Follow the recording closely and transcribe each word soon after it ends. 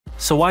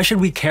So why should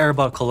we care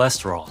about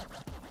cholesterol?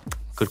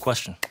 Good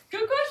question.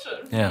 Good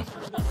question. Yeah.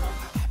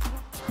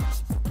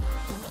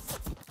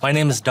 My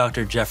name is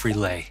Dr. Jeffrey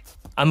Lay.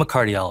 I'm a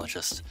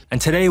cardiologist, and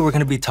today we're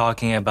going to be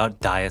talking about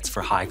diets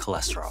for high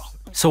cholesterol.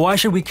 So why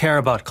should we care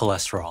about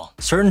cholesterol?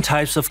 Certain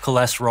types of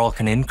cholesterol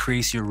can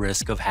increase your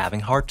risk of having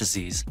heart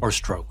disease or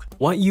stroke.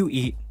 What you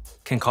eat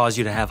can cause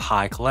you to have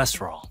high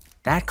cholesterol.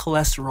 That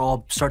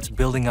cholesterol starts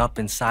building up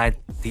inside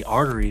the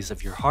arteries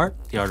of your heart,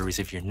 the arteries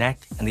of your neck,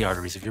 and the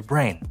arteries of your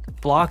brain.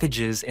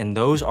 Blockages in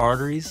those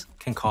arteries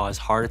can cause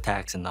heart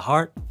attacks in the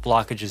heart.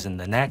 Blockages in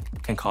the neck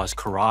can cause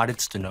carotid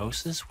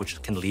stenosis,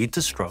 which can lead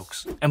to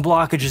strokes. And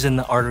blockages in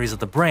the arteries of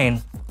the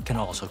brain can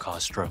also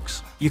cause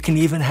strokes. You can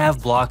even have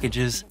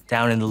blockages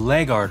down in the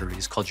leg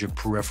arteries, called your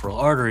peripheral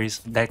arteries,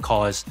 that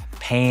cause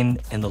pain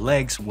in the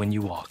legs when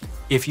you walk.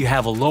 If you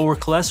have a lower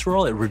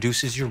cholesterol, it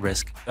reduces your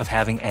risk of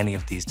having any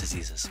of these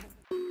diseases.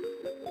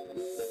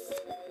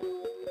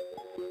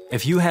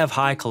 If you have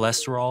high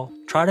cholesterol,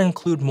 try to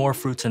include more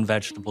fruits and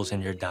vegetables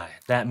in your diet.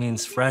 That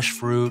means fresh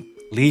fruit,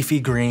 leafy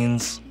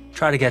greens.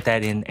 Try to get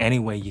that in any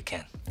way you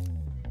can.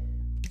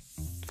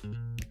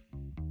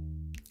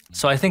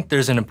 So I think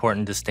there's an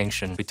important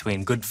distinction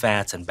between good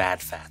fats and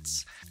bad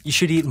fats. You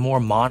should eat more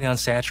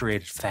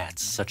monounsaturated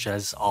fats, such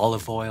as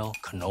olive oil,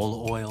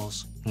 canola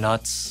oils,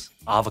 nuts,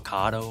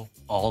 avocado,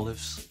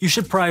 olives. You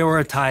should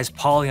prioritize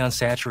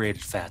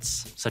polyunsaturated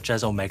fats, such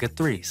as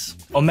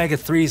omega-3s.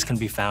 Omega-3s can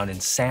be found in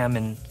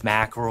salmon,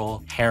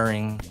 mackerel,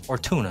 herring, or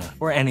tuna,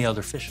 or any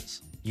other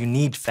fishes. You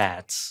need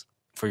fats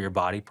for your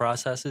body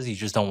processes. You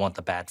just don't want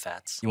the bad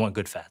fats. You want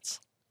good fats.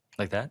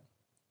 Like that?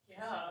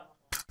 Yeah.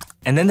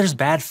 And then there's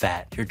bad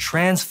fat. Your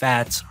trans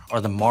fats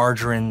are the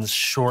margarines,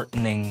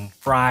 shortening,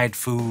 fried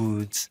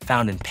foods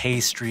found in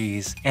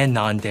pastries, and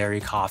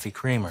non-dairy coffee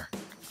creamer.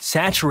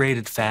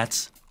 Saturated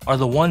fats are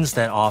the ones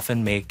that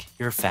often make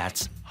your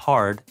fats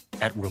hard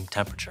at room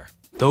temperature.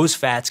 Those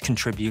fats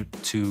contribute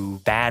to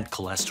bad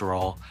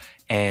cholesterol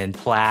and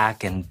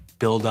plaque and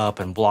buildup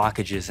and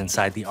blockages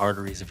inside the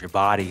arteries of your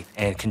body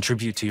and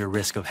contribute to your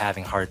risk of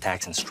having heart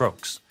attacks and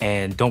strokes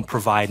and don't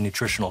provide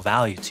nutritional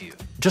value to you.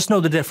 Just know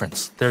the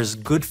difference. There's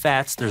good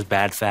fats, there's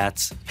bad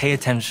fats. Pay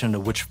attention to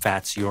which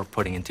fats you're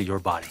putting into your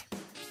body.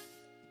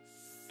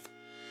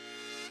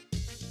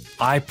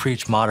 I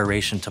preach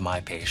moderation to my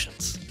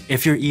patients.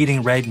 If you're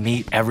eating red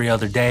meat every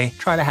other day,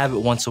 try to have it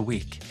once a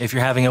week. If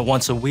you're having it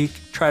once a week,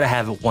 try to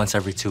have it once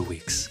every 2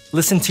 weeks.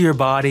 Listen to your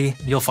body,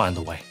 you'll find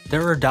a way.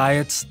 There are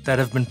diets that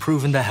have been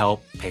proven to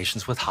help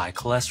patients with high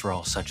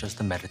cholesterol, such as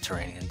the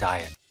Mediterranean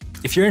diet.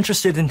 If you're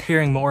interested in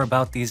hearing more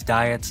about these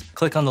diets,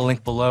 click on the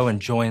link below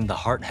and join the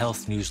Heart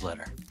Health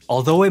newsletter.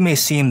 Although it may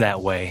seem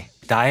that way,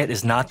 diet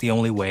is not the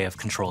only way of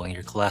controlling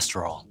your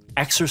cholesterol.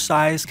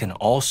 Exercise can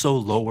also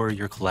lower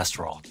your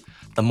cholesterol.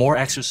 The more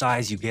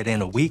exercise you get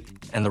in a week,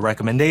 and the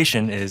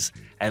recommendation is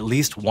at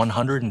least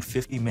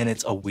 150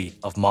 minutes a week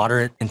of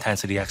moderate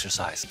intensity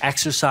exercise.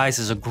 Exercise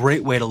is a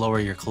great way to lower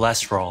your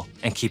cholesterol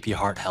and keep your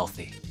heart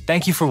healthy.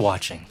 Thank you for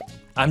watching.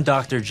 I'm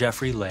Dr.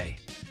 Jeffrey Lay.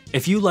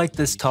 If you like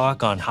this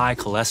talk on high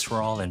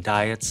cholesterol and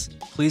diets,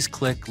 please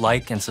click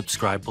like and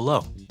subscribe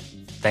below.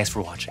 Thanks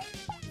for watching.